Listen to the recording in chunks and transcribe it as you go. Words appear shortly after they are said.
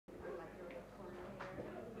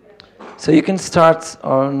So you can start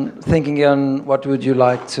on thinking on what would you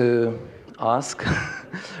like to ask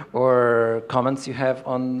or comments you have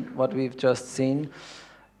on what we've just seen.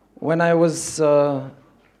 When I was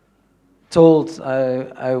told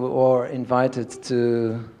or invited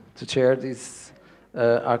to chair this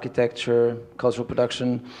architecture cultural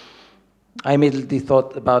production, I immediately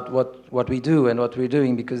thought about what we do and what we're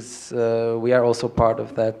doing, because we are also part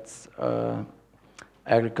of that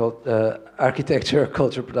architecture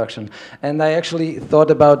culture production. And I actually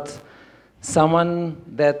thought about someone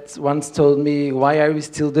that once told me, why are we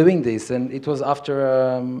still doing this? And it was after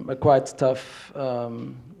a quite tough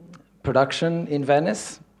production in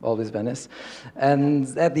Venice, always Venice.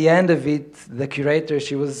 And at the end of it, the curator,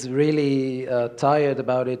 she was really tired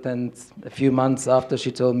about it. And a few months after,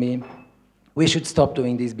 she told me, we should stop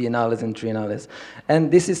doing these biennales and triennales.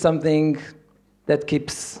 And this is something that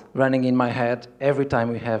keeps running in my head every time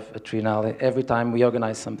we have a triennale, every time we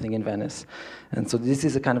organize something in Venice. And so this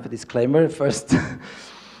is a kind of a disclaimer first.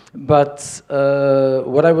 But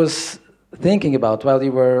what I was thinking about while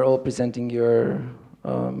you were all presenting your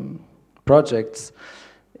projects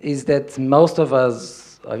is that most of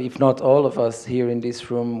us, if not all of us here in this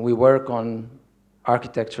room, we work on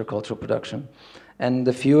architecture cultural production. And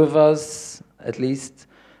a few of us, at least,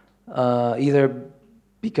 either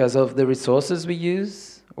because of the resources we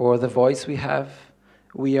use or the voice we have,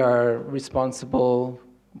 we are responsible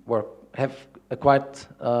or have a quite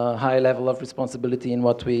high level of responsibility in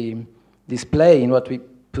what we display, in what we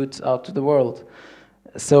put out to the world.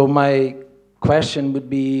 So my question would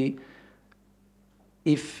be,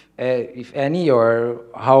 if any, or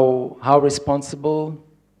how responsible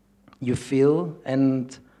you feel,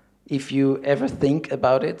 and if you ever think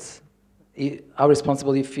about it, how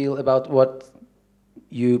responsible you feel about what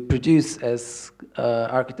you produce as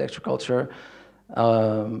architecture culture,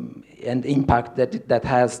 and impact that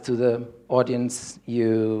has to the audience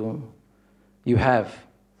you have.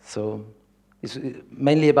 So it's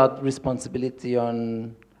mainly about responsibility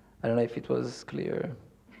on, I don't know if it was clear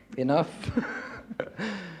enough.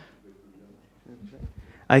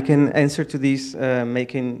 I can answer to this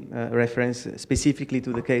making reference specifically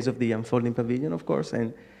to the case of the unfolding pavilion, of course.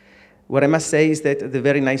 And what I must say is that the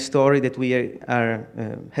very nice story that we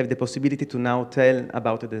have the possibility to now tell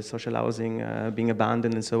about the social housing being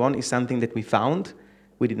abandoned and so on is something that we found.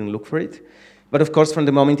 We didn't look for it. But of course, from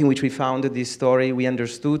the moment in which we found this story, we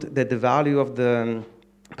understood that the value of the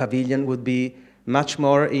pavilion would be much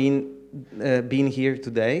more in being here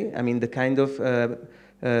today. I mean, the kind of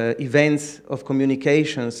events of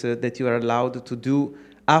communications that you are allowed to do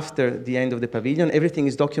after the end of the pavilion. Everything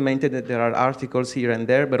is documented, that there are articles here and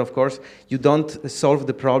there, but of course you don't solve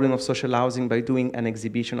the problem of social housing by doing an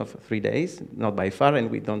exhibition of 3 days, not by far, and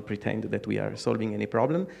we don't pretend that we are solving any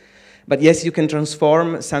problem. But yes, you can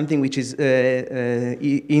transform something which is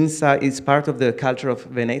inside, is part of the culture of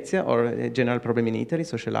Venezia, or a general problem in Italy,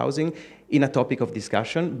 social housing, in a topic of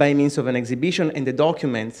discussion by means of an exhibition and the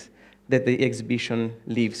documents that the exhibition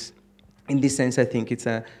leaves. In this sense, I think it's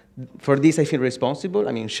for this I feel responsible,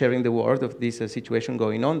 I mean, sharing the word of this situation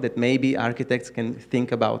going on, that maybe architects can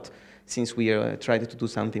think about, since we tried to do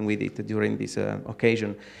something with it during this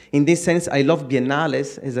occasion. In this sense, I love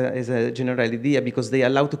biennales as a general idea, because they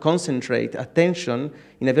allow to concentrate attention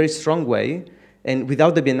in a very strong way, and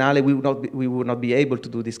without the biennale, we would not be able to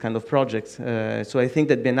do this kind of projects. So I think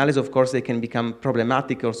that biennales, of course, they can become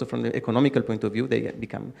problematic also from the economical point of view. They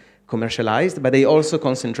become commercialized, but they also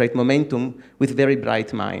concentrate momentum with very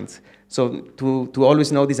bright minds. So to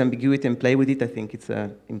always know this ambiguity and play with it, I think it's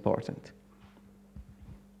important.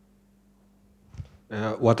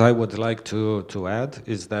 What I would like to add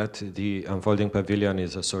is that the unfolding pavilion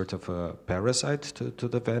is a sort of a parasite to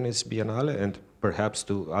the Venice Biennale, and perhaps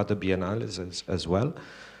to other biennales as well,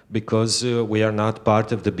 because we are not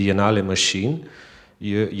part of the Biennale machine.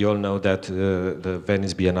 You all know that the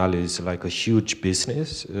Venice Biennale is like a huge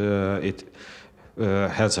business. It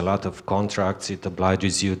has a lot of contracts. It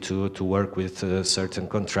obliges you to work with certain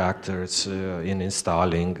contractors in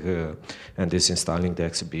installing and disinstalling the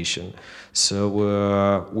exhibition.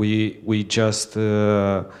 So we just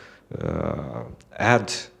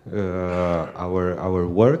add our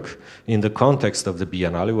work in the context of the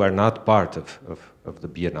Biennale. We are not part of the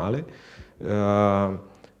Biennale,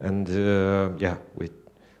 and yeah,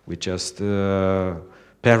 we just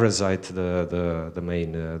parasite the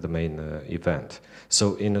main event.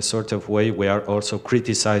 So in a sort of way, we are also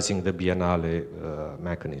criticizing the Biennale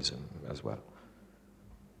mechanism as well.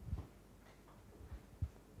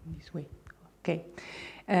 This way, okay.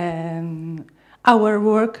 Our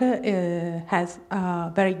work has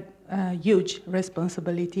a very a huge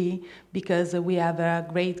responsibility because we have a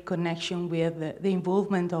great connection with the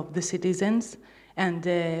involvement of the citizens, and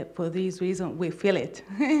for this reason we feel it.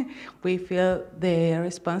 We feel the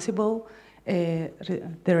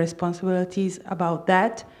responsibilities about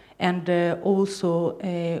that, and also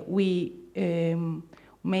we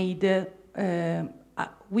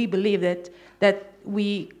we believe that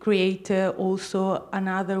we create also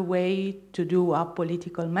another way to do a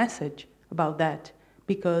political message about that,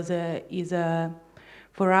 because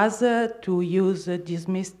for us to use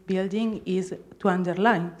dismissed building is to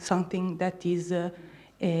underline something that is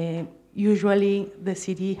usually the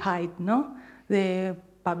city hide, no? The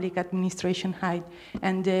public administration hide.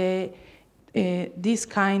 And this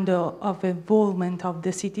kind of involvement of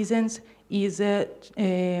the citizens is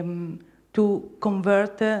to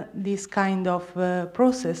convert this kind of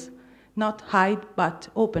process, not hide but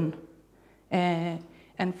open.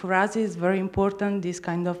 And for us it's very important, this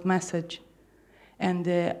kind of message. And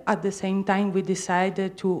at the same time we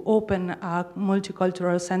decided to open a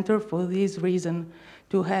multicultural center for this reason,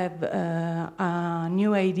 to have a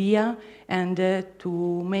new idea and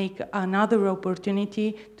to make another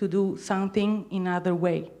opportunity to do something in another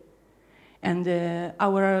way. And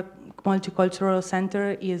our multicultural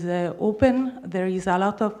center is open. There is a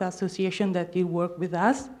lot of associations that will work with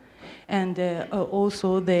us. And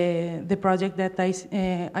also the project that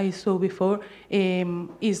I saw before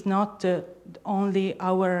is not only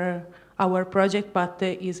our project, but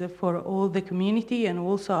is for all the community and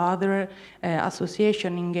also other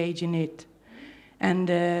associations engaged in it. And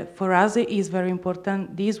for us it is very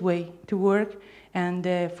important this way to work. And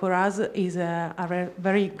for us is a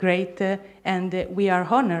very great, and we are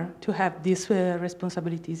honored to have these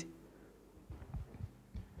responsibilities.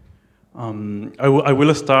 I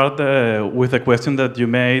will start with a question that you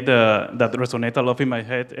made that resonated a lot in my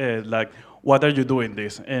head, like, what are you doing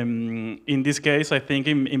this? In this case, I think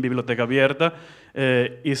in Biblioteca Abierta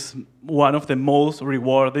is one of the most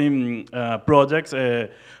rewarding projects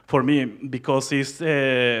for me, because it's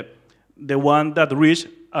the one that reached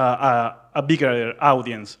a bigger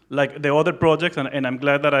audience. Like the other projects, and I'm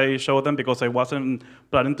glad that I showed them because I wasn't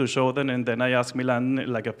planning to show them, and then I asked Milan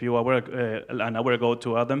like an hour ago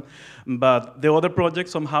to add them. But the other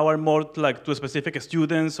projects somehow are more like to specific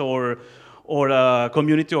students or a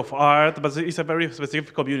community of art, but it's a very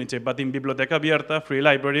specific community. But in Biblioteca Abierta, free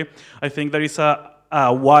library, I think there is a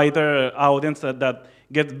wider audience that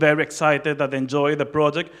gets very excited, that enjoy the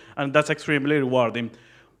project, and that's extremely rewarding.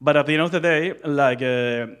 But at the end of the day, like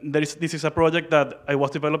this is a project that I was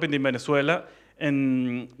developing in Venezuela,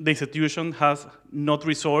 and the institution has not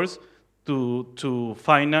resource to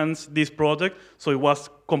finance this project, so it was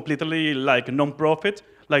completely like non-profit.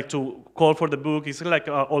 Like to call for the book is like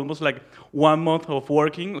almost like 1 month of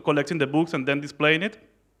working, collecting the books and then displaying it.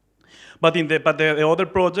 But the other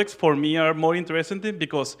projects for me are more interesting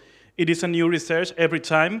because it is a new research every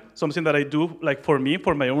time, something that I do like for me,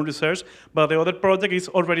 for my own research, but the other project is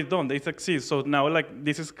already done, it exists. So now like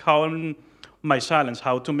this is how my challenge,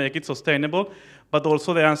 how to make it sustainable, but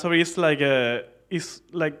also the answer is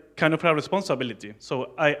like kind of a responsibility.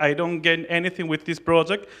 So I don't gain anything with this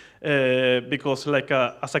project because like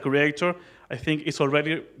as a creator, I think it's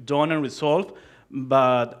already done and resolved,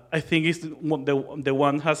 but I think it's the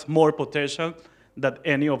one has more potential than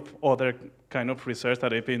any of other kind of research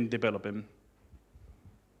that I've been developing.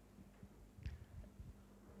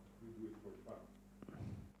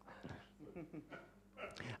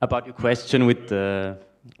 About your question with the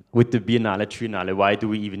Biennale, Triennale, why do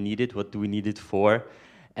we even need it? What do we need it for?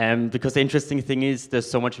 Because the interesting thing is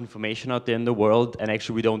there's so much information out there in the world, and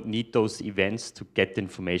actually we don't need those events to get the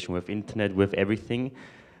information. We have internet, we have everything.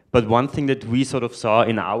 But one thing that we sort of saw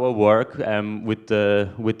in our work with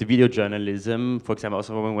the video journalism, for example,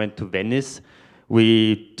 also when we went to Venice,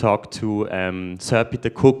 we talked to Sir Peter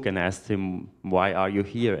Cook and asked him, why are you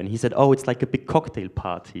here? And he said, oh, it's like a big cocktail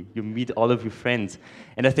party. You meet all of your friends.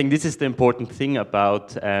 And I think this is the important thing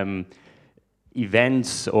about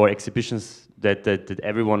events or exhibitions that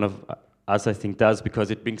every one of us, I think, does,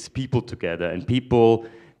 because it brings people together, and people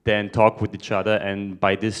then talk with each other, and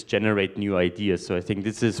by this generate new ideas. So I think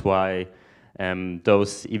this is why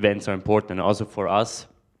those events are important. And also for us,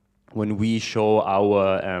 when we show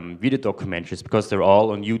our video documentaries, because they're all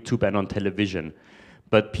on YouTube and on television,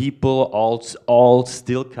 but people all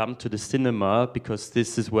still come to the cinema because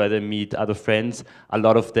this is where they meet other friends. A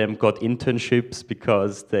lot of them got internships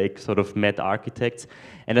because they sort of met architects.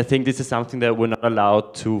 And I think this is something that we're not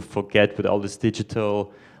allowed to forget with all this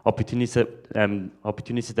digital opportunities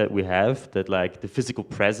that we have, that like the physical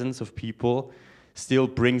presence of people still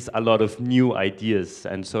brings a lot of new ideas,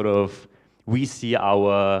 and sort of we see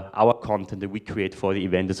our content that we create for the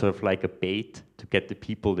event as sort of like a bait to get the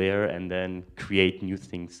people there and then create new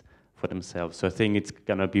things for themselves. So I think it's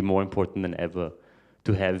gonna be more important than ever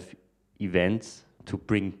to have events to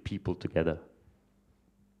bring people together.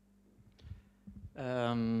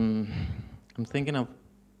 I'm thinking of.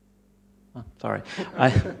 Oh, sorry,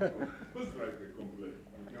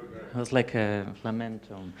 it was like a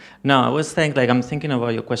lamento. No, I was thinking, like, I'm thinking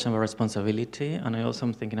about your question about responsibility, and I also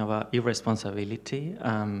am thinking about irresponsibility.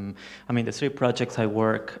 I mean, the 3 projects I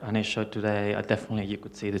work and I showed today, are definitely, you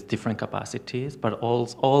could see there's different capacities, but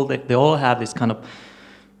they all have this kind of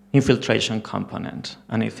infiltration component,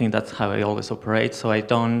 and I think that's how I always operate. So I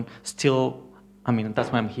don't still. I mean,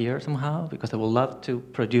 that's why I'm here somehow, because I would love to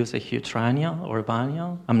produce a huge triennial or a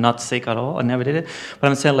biennial. I'm not sick at all, I never did it. But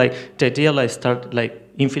I'm saying, like, the idea, like, start, like,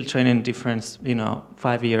 infiltrating different,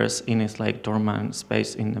 5 years in this, like, dormant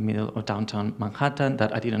space in the middle of downtown Manhattan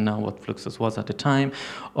that I didn't know what Fluxus was at the time,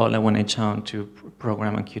 or like when I chose to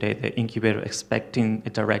program and curate the incubator, expecting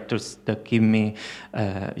directors that give me,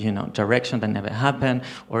 direction that never happened,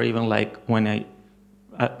 or even, like, when I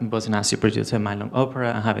was an associate producer at MAO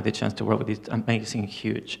Opera and having the chance to work with this amazing,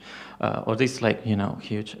 huge, or this like,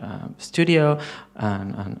 huge studio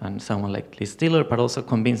and someone like Liz Diller, but also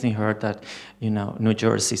convincing her that, New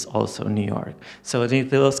Jersey is also New York. So I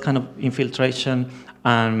think those kind of infiltration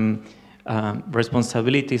and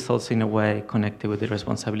responsibility is also in a way connected with the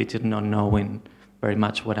responsibility of not knowing very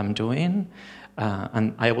much what I'm doing.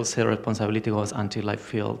 And I will say responsibility goes until I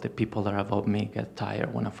feel the people that are above me get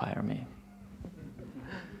tired, want to fire me.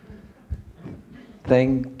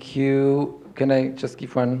 Thank you. Can I just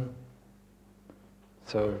give one?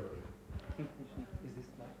 So.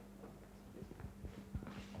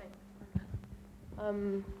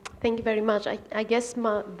 Thank you very much. I guess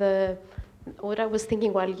what I was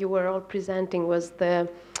thinking while you were all presenting was the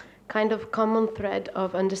kind of common thread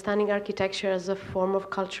of understanding architecture as a form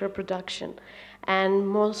of cultural production, and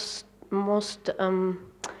most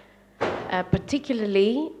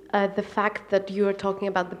particularly the fact that you are talking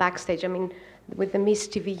about the backstage. I mean, with the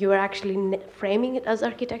Mist TV, you are actually framing it as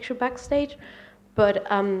architecture backstage, but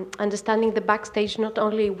understanding the backstage, not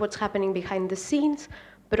only what's happening behind the scenes,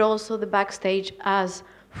 but also the backstage as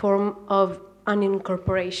form of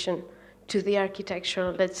unincorporation to the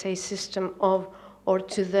architectural, let's say, system or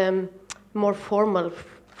to the more formal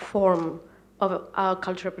form of our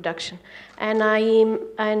cultural production. And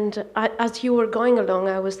as you were going along,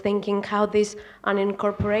 I was thinking how this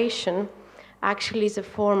unincorporation actually is a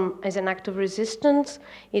form, as an act of resistance.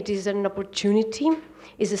 It is an opportunity,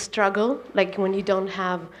 is a struggle, like when you don't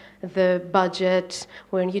have the budget,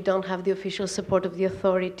 when you don't have the official support of the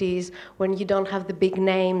authorities, when you don't have the big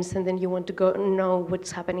names, and then you want to go know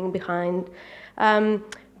what's happening behind.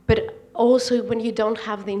 But also when you don't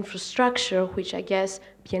have the infrastructure, which I guess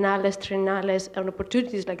biennales, triennales, and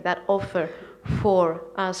opportunities like that offer for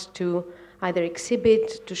us to either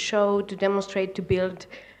exhibit, to show, to demonstrate, to build,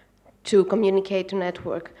 to communicate, to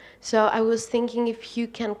network. So I was thinking if you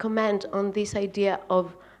can comment on this idea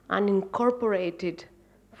of unincorporated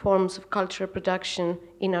forms of cultural production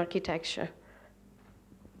in architecture.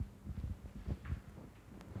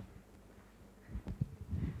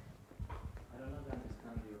 I don't know if I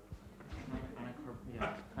understand you.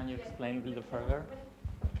 Can you explain a little further?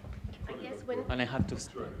 I guess when... And I have to...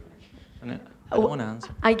 I don't want to answer.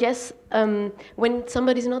 I guess when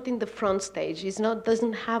somebody's not in the front stage,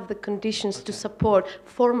 doesn't have the conditions to support,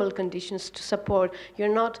 formal conditions to support.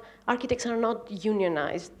 Architects are not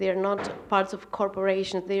unionized. They're not parts of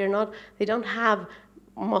corporations. They don't have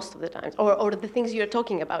most of the time, or the things you're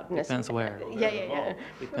talking about. Depends where. Yeah.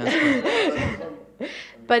 Depends where.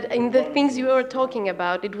 But in the things you were talking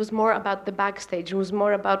about, it was more about the backstage. It was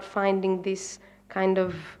more about finding this kind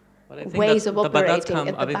of ways of operating at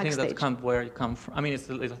the backstage. I think that's come where you come from. I mean, I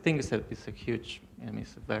think it's a huge,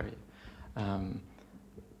 it's a very,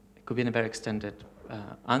 it could be a very extended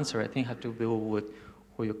answer. I think it had to do with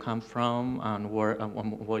where you come from and what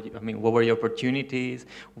were your opportunities,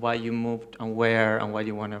 why you moved and where, and why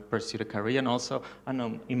you want to pursue a career. And also, I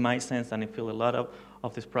know in my sense, and I feel a lot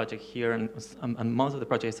of this project here and most of the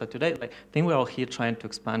projects I saw today, I think we're all here trying to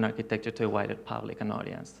expand architecture to a wider public and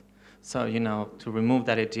audience. So, to remove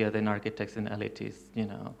that idea that architects and elite is,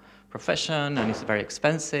 profession, and it's very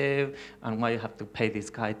expensive, and why you have to pay this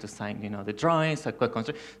guy to sign, the drawings,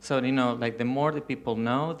 so, like, the more the people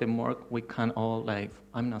know, the more we can all, like,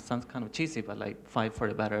 sounds kind of cheesy, but, like, fight for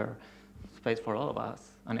a better space for all of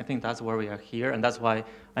us. And I think that's where we are here, and that's why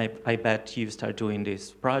I bet you start doing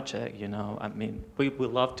this project, you know. I mean, we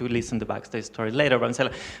would love to listen to backstage story later, but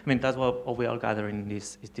I mean, that's what we all gather in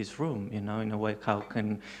this room, you know, in a way, how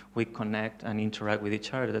can we connect and interact with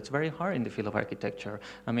each other? That's very hard in the field of architecture.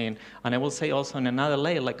 I mean, and I will say also in another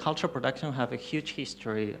layer, like cultural production have a huge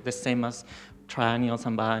history, the same as triennials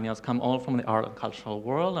and biennials come all from the art and cultural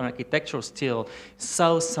world, and architecture still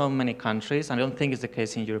so many countries. I don't think it's the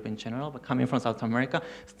case in Europe in general, but coming from South America,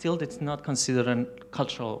 still it's not considered a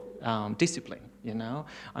cultural discipline, you know?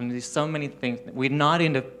 And there's so many things. We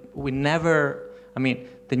never, I mean,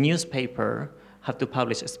 the newspaper have to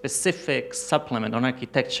publish a specific supplement on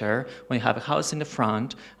architecture when you have a house in the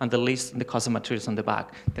front and the list and the cost of materials on the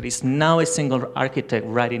back. There is now a single architect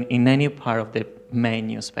writing in any part of the main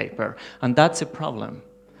newspaper, and that's a problem.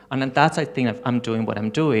 And that's, I think, I'm doing what I'm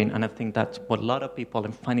doing, and I think that's what a lot of people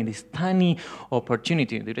are finding this tiny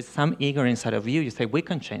opportunity. There is some eager inside of you. You say, we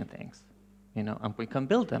can change things, you know, and we can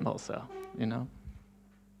build them also, you know.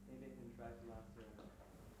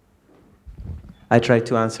 I try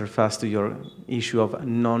to answer fast to your issue of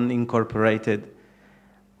non-incorporated.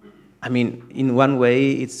 I mean, in one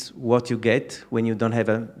way, it's what you get when you don't have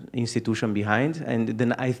an institution behind. And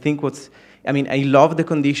then I think I love the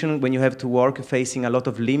condition when you have to work facing a lot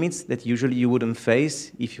of limits that usually you wouldn't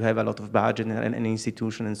face if you have a lot of budget and an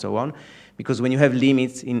institution and so on. Because when you have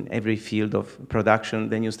limits in every field of production,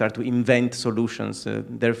 then you start to invent solutions.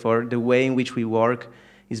 Therefore, the way in which we work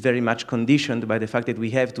is very much conditioned by the fact that we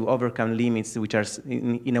have to overcome limits which are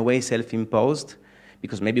in a way self-imposed,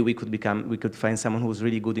 because maybe we could find someone who's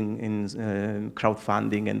really good in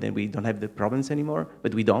crowdfunding, and then we don't have the problems anymore,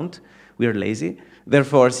 but we don't. We are lazy.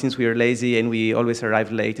 Therefore, since we are lazy and we always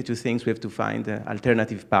arrive late to things, we have to find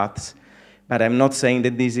alternative paths. But I'm not saying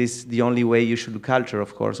that this is the only way you should do culture,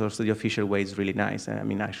 of course. Also, the official way is really nice. I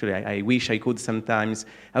mean, actually, I wish I could sometimes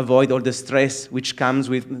avoid all the stress which comes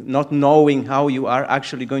with not knowing how you are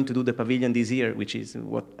actually going to do the pavilion this year, which is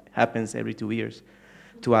what happens every 2 years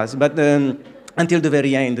to us. But until the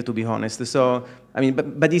very end, to be honest. So, I mean,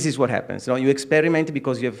 but this is what happens. You know, you experiment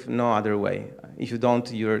because you have no other way. If you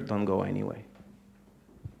don't, you don't go anyway.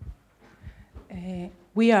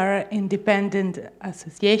 We are an independent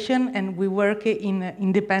association, and we work in an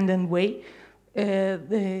independent way.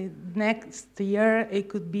 The next year, it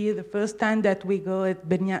could be the first time that we go at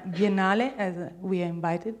Biennale, as we are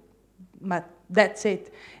invited, but that's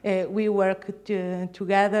it. We work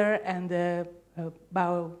together and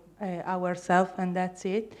about ourselves, and that's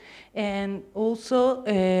it. And also,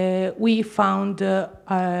 we found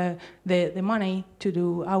the money to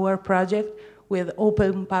do our project with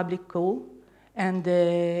open public call. And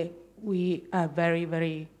we are very,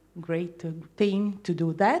 very great team to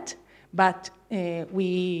do that. But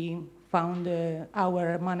we found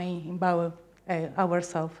our money about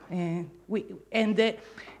ourselves.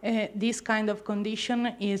 This kind of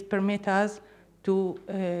condition is permit us to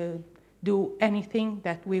do anything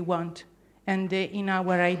that we want, and in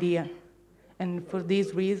our idea. And for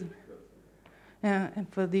this reason,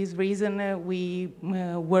 we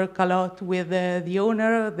work a lot with the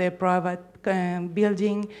owner, the private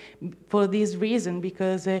building, for this reason,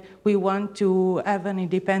 because we want to have an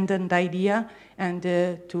independent idea and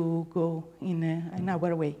to go in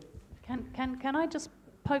our way. Can I just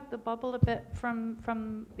poke the bubble a bit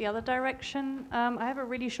from the other direction? I have a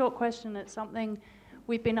really short question. It's something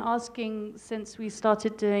we've been asking since we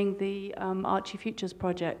started doing the Archie Futures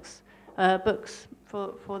projects, books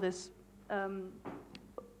for this.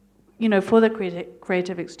 You know, for the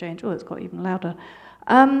creative exchange. Oh, it's got even louder.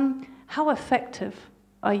 How effective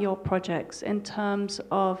are your projects in terms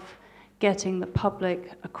of getting the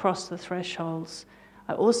public across the thresholds?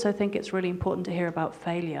 I also think it's really important to hear about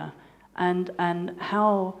failure and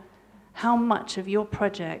how much of your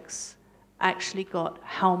projects actually got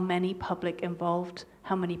how many public involved,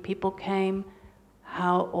 how many people came,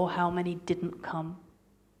 how many didn't come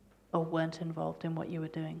or weren't involved in what you were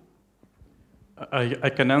doing. I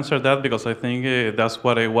can answer that because I think that's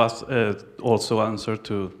what I was also answered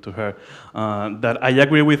to her. That I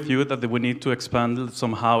agree with you that we need to expand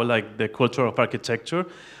somehow like the culture of architecture,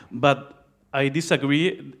 but I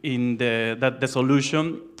disagree in that the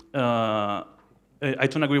solution. I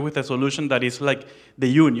don't agree with the solution that is like the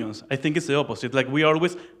unions. I think it's the opposite. Like we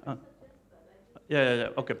always. Yeah.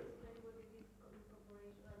 Okay.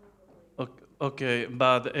 Okay,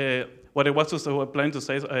 but what I was planning to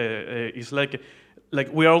say is like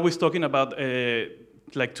we are always talking about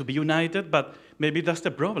like to be united, but maybe that's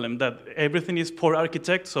the problem, that everything is for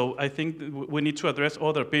architects. So I think we need to address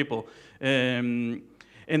other people, and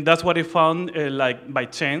that's what I found like by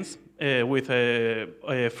chance with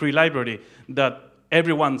a free library, that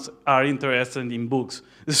everyone's are interested in books.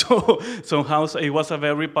 So somehow it was a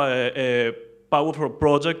very powerful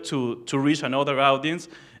project to reach another audience,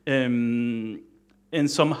 and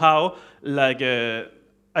somehow like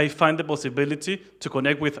I find the possibility to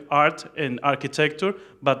connect with art and architecture,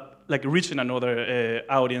 but like reaching another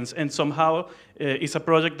audience. And somehow it's a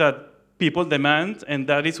project that people demand, and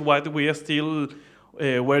that is why we are still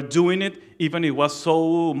were doing it, even it was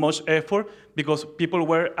so much effort, because people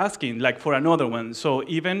were asking like for another one. So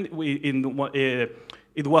even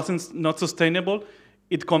it wasn't not sustainable.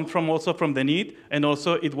 It comes from also from the need, and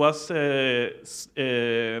also it was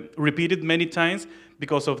repeated many times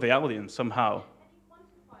because of the audience somehow.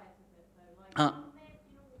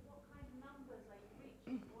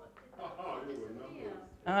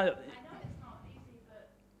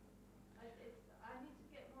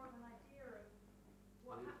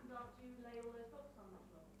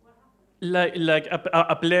 Like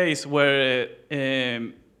a place where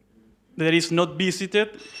that is not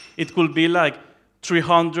visited, it could be like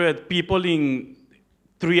 300 people in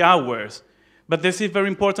 3 hours. But this is very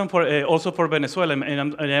important for also for Venezuela,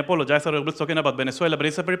 and I apologize that I was talking about Venezuela, but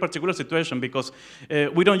it's a very particular situation because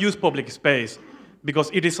we don't use public space,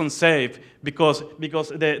 because it is unsafe, because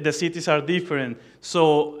the cities are different.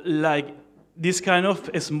 So like this kind of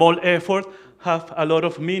small effort have a lot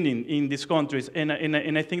of meaning in these countries, and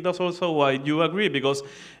I think that's also why you agree, because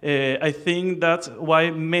I think that's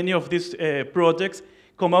why many of these projects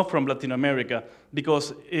come out from Latin America,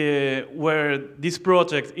 because where these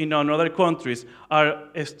projects in other countries are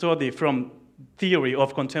studied from theory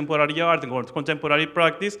of contemporary art or contemporary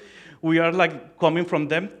practice, we are like coming from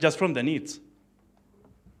them just from the needs.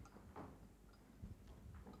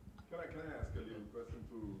 Can I ask a little question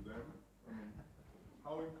to them?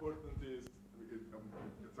 How important is it?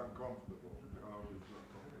 It's uncomfortable.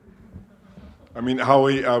 I mean, how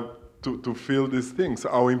we to feel these things.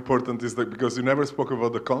 How important is that? Because you never spoke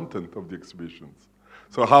about the content of the exhibitions.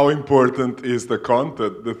 So how important is the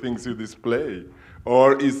content, the things you display,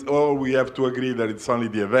 or we have to agree that it's only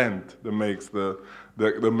the event that makes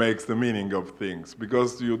the meaning of things?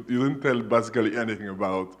 Because you didn't tell basically anything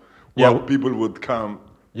about what people would come.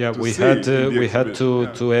 Yeah, we had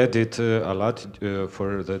to edit a lot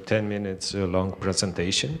for the 10 minutes long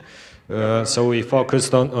presentation. So we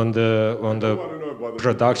focused on the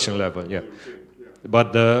production level. Yeah,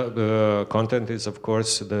 but the content is of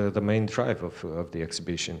course the main drive of the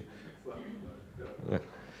exhibition.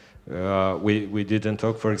 Yeah. We didn't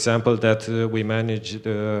talk, for example, that we managed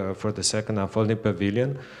for the second unfolding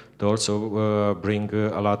pavilion to also bring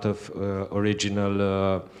a lot of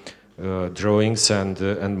original drawings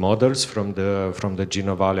and models from the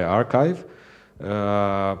Gino Valley archive,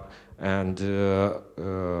 and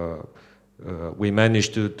we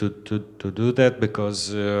managed to do that because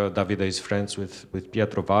Davide is friends with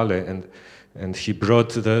Pietro Valle, and he brought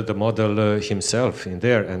the model himself in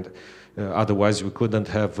there, and otherwise we couldn't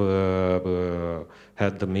have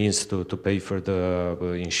had the means to pay for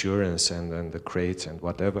the insurance and the crates and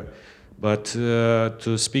whatever. But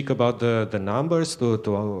to speak about the numbers,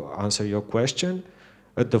 to answer your question,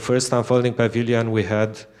 at the first unfolding pavilion we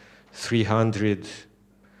had 300,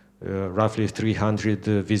 roughly 300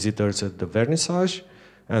 visitors at the vernissage,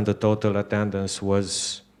 and the total attendance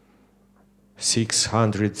was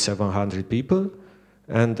 600, 700 people.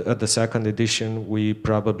 And at the second edition we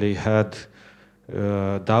probably had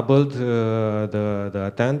doubled the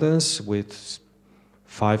attendance, with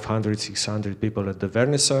 500, 600 people at the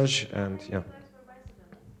vernissage, and yeah.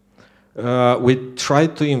 We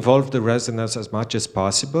tried to involve the residents as much as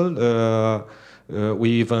possible. We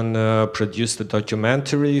even produced a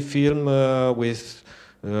documentary film with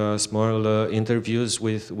small interviews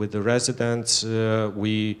with the residents.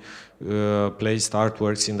 We placed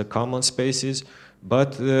artworks in the common spaces,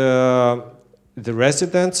 but the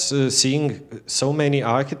residents, seeing so many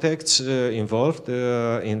architects involved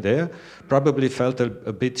in there, probably felt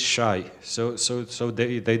a bit shy. So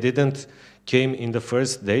they didn't came in the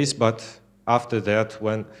first days, but after that,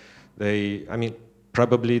 when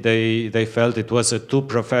probably they felt it was a too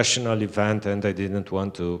professional event and they didn't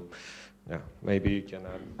want to. Yeah, maybe you can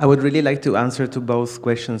add. I would really like to answer to both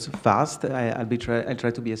questions fast. I'll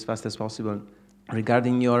try to be as fast as possible.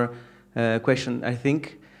 Regarding your question, I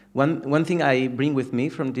think one thing I bring with me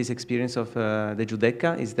from this experience of the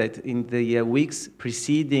Giudecca is that in the weeks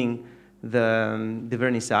preceding the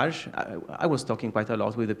vernissage, I was talking quite a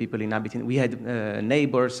lot with the people in Aberdeen. We had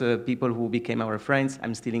neighbors, people who became our friends.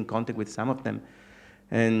 I'm still in contact with some of them.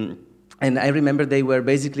 And And I remember they were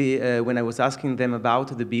basically, when I was asking them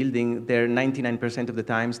about the building, 99% of the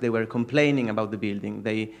times they were complaining about the building.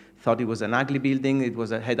 They thought it was an ugly building, it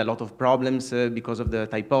had a lot of problems because of the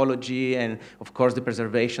typology, and of course the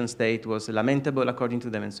preservation state was lamentable according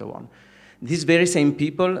to them and so on. These very same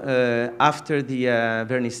people, after the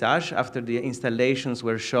vernissage, after the installations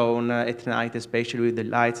were shown at night, especially with the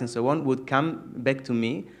lights and so on, would come back to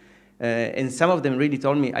me. And some of them really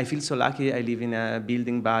told me, I feel so lucky, I live in a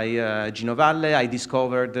building by Gino Valle, I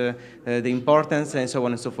discovered the importance and so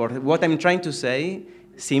on and so forth. What I'm trying to say,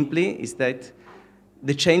 simply, is that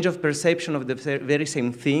the change of perception of the very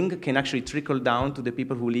same thing can actually trickle down to the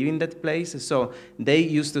people who live in that place. So they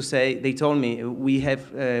used to say, they told me, we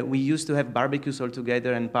used to have barbecues all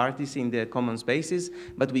together and parties in the common spaces,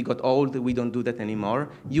 but we got old, we don't do that anymore.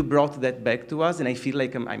 You brought that back to us, and I feel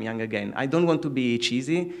like I'm young again. I don't want to be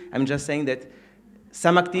cheesy. I'm just saying that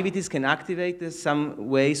some activities can activate some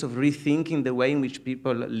ways of rethinking the way in which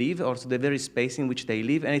people live, or the very space in which they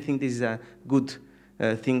live, and I think this is a good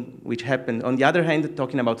thing which happened. On the other hand,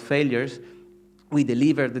 talking about failures, we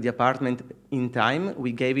delivered the apartment in time.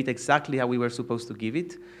 We gave it exactly how we were supposed to give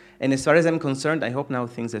it. And as far as I'm concerned, I hope now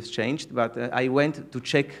things have changed, but I went to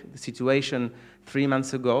check the situation 3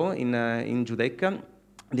 months ago in Giudecca.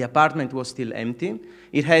 The apartment was still empty.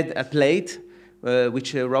 It had a plate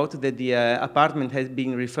which wrote that the apartment had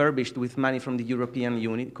been refurbished with money from the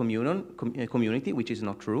European community, which is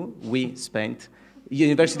not true. We spent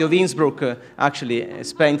University of Innsbruck actually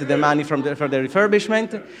spent the money for the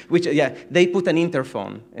refurbishment, which, they put an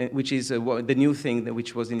interphone, which is the new thing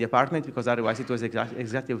which was in the apartment, because otherwise it was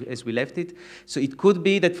exactly as we left it. So it could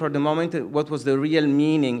be that for the moment, what was the real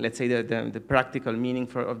meaning, let's say the practical meaning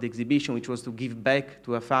of the exhibition, which was to give back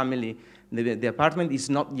to a family the apartment, is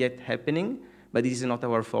not yet happening. But this is not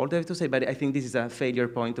our fault, I have to say, but I think this is a failure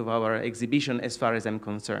point of our exhibition as far as I'm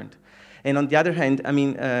concerned. And on the other hand, I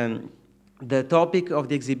mean, the topic of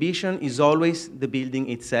the exhibition is always the building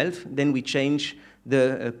itself. Then we change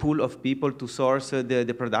the pool of people to source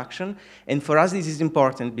the production. And for us, this is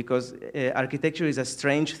important because architecture is a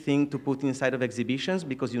strange thing to put inside of exhibitions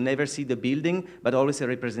because you never see the building, but always a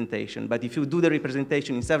representation. But if you do the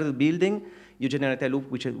representation inside of the building, you generate a loop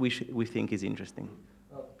which we think is interesting.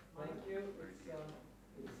 Well, thank you.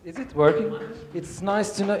 Is it working? It's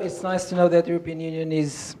nice to know. It's nice to know that the European Union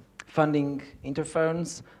is funding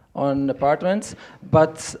interphones on apartments,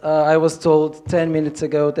 but I was told 10 minutes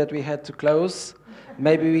ago that we had to close.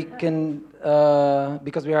 Maybe we can,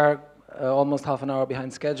 because we are almost half an hour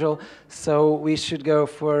behind schedule, so we should go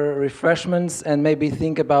for refreshments and maybe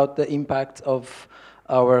think about the impact of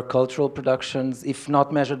our cultural productions, if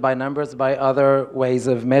not measured by numbers, by other ways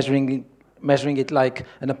of measuring it like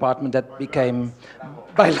an apartment that became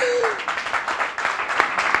by